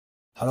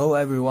Hello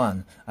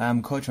everyone, I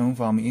am Ke Cheng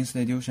from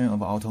Institution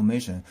of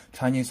Automation,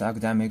 Chinese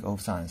Academic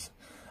of Science.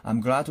 I'm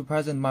glad to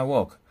present my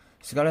work,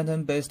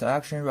 Skeleton-Based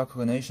Action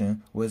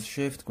Recognition with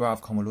Shift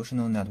Graph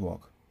Convolutional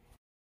Network.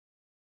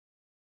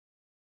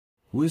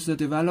 With the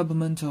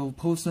development of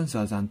pose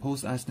sensors and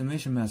pose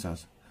estimation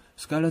methods,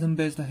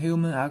 skeleton-based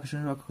human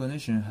action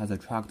recognition has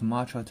attracted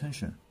much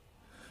attention.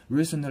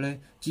 Recently,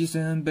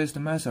 GCN-based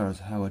methods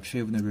have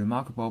achieved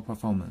remarkable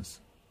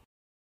performance.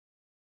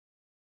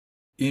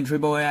 In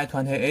AAA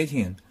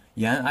 2018,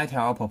 Yan et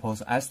al.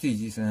 Proposed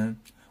SD-GCN,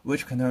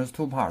 which contains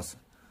two parts,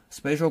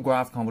 spatial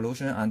graph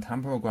convolution and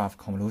temporal graph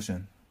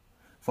convolution.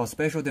 For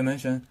spatial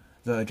dimension,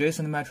 the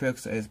adjacent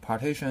matrix is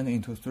partitioned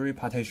into three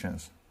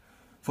partitions.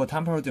 For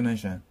temporal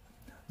dimension,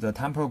 the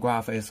temporal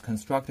graph is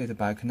constructed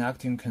by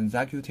connecting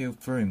consecutive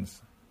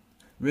frames.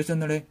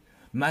 Recently,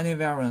 many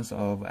variants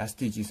of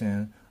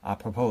SD-GCN are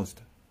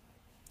proposed.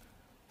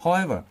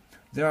 However,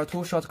 there are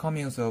two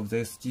shortcomings of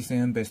these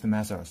GCN-based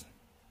methods.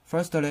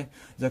 Firstly,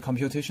 the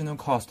computational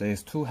cost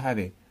is too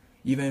heavy,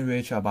 even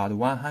reach about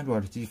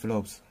 100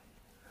 GFLOPs.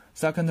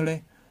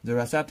 Secondly, the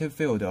receptive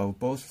field of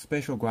both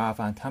spatial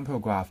graph and temporal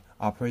graph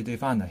are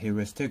predefined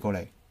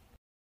heuristically.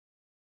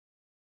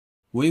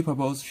 We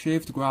propose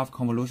Shift Graph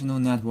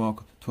Convolutional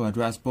Network to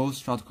address both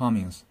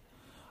shortcomings.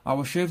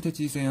 Our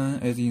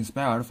Shift-GCN is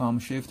inspired from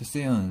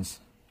Shift-CNNs.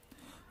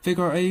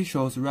 Figure A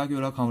shows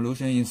regular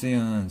convolution in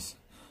CNNs.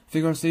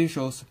 Figure C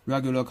shows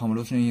regular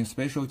convolution in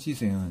spatial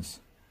GCNs.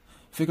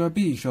 Figure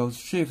B shows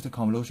shift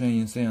convolution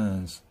in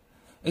CNNs.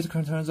 It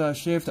contains a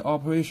shift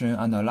operation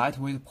and a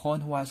lightweight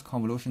pointwise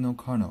convolutional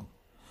kernel,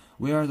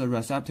 where the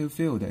receptive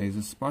field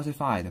is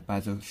specified by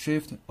the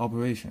shift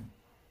operation.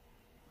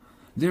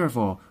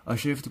 Therefore, a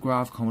shift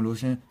graph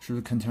convolution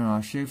should contain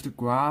a shift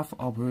graph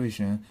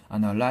operation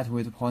and a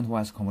lightweight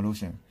pointwise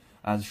convolution,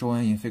 as shown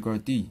in Figure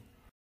D.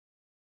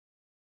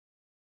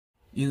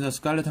 In the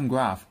skeleton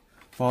graph,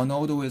 for a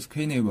node with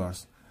k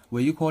neighbors,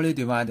 we equally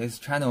divide its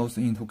channels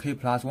into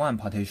k+1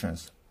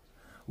 partitions.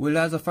 We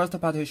let the first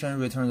partition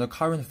return the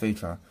current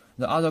feature.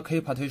 The other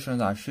k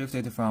partitions are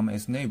shifted from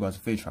its neighbor's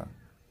feature.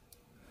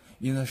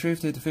 In the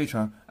shifted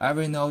feature,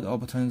 every node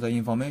obtains the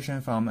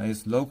information from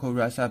its local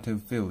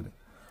receptive field.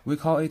 We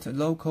call it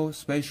local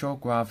spatial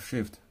graph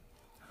shift.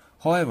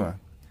 However,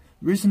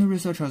 recent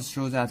researchers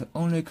show that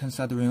only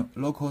considering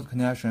local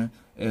connection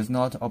is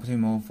not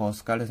optimal for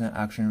skeleton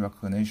action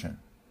recognition.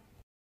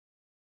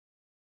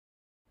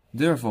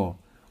 Therefore,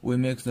 we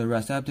make the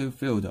receptive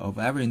field of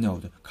every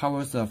node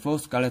covers the full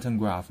skeleton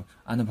graph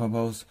and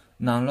propose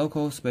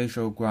non-local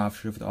spatial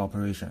graph shift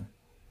operation.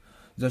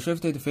 The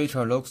shifted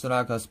feature looks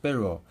like a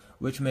spiral,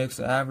 which makes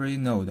every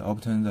node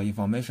obtain the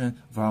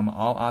information from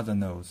all other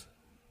nodes.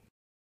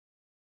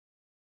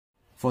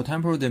 For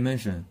temporal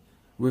dimension,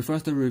 we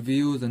first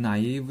review the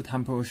naive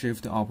temporal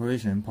shift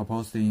operation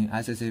proposed in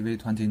ICCV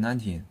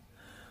 2019,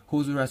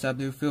 whose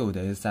receptive field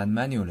is set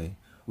manually,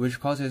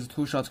 which causes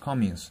two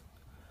shortcomings.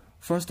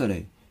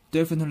 Firstly,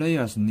 different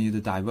layers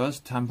need diverse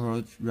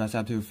temporal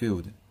receptive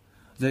field.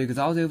 The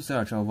exhaustive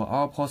search of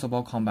all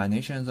possible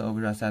combinations of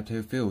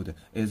receptive field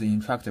is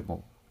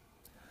intractable.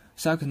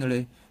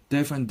 Secondly,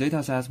 different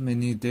datasets may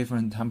need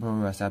different temporal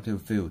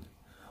receptive field,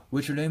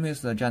 which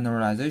limits the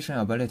generalization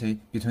ability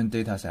between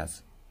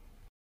datasets.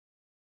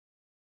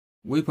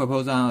 We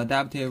propose an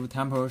adaptive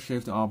temporal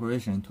shift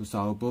operation to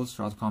solve both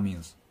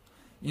shortcomings.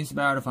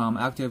 Inspired from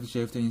active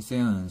shift in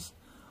CNNs,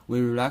 we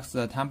relax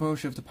the temporal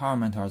shift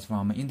parameters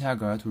from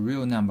integer to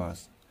real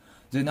numbers.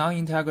 The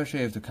non-integer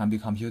shift can be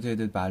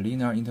computed by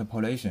linear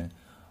interpolation,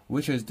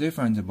 which is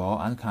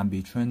differentiable and can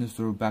be trained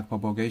through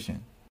backpropagation.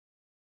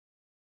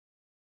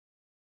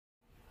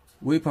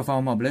 We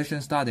perform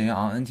ablation study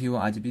on NTU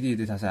IGBD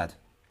dataset.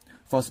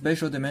 For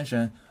spatial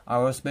dimension,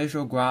 our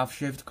spatial graph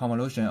shift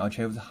convolution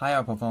achieves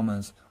higher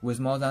performance with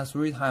more than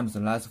 3 times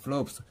less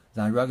FLOPs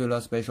than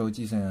regular spatial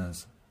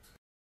GCNs.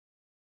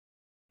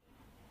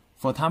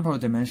 For temporal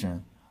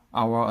dimension,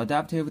 our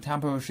adaptive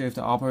temporal shift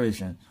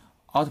operation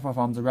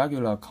outperforms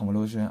regular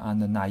convolution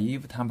and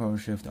naive temporal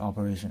shift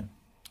operation.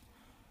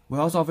 We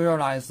also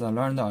visualize the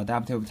learned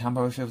adaptive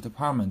temporal shift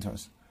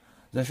parameters.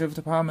 The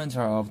shift parameter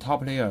of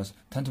top layers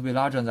tend to be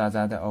larger than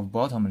that of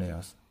bottom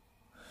layers.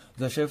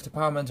 The shift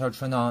parameter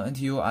trained on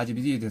NTU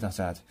IGBD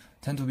dataset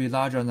tend to be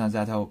larger than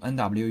that of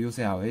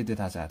NW-UCLA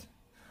dataset.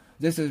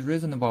 This is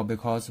reasonable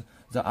because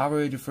the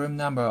average frame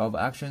number of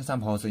action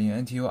samples in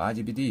NTU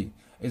IGBD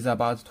is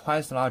about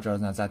twice larger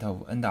than that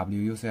of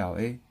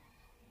NW-UCLA.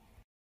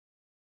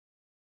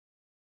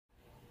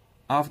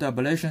 After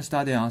ablation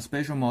study on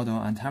spatial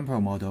model and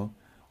temporal model,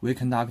 we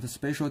conduct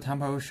spatial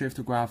temporal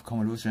shift graph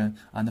convolution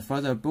and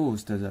further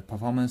boost the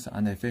performance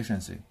and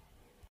efficiency.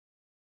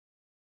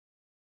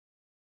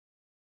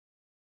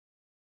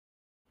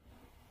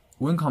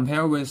 When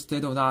compared with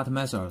state-of-the-art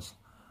methods,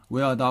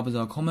 we adopt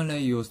the commonly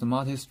used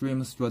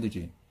multi-stream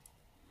strategy.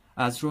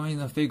 As shown in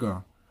the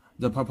figure,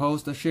 the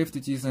proposed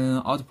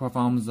Shift-GCN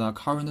outperforms the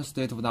current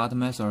state-of-the-art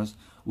methods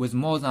with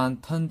more than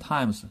 10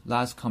 times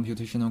less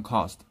computational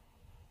cost.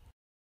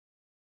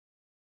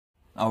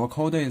 Our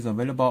code is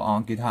available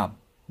on GitHub.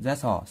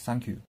 That's all.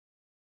 Thank you.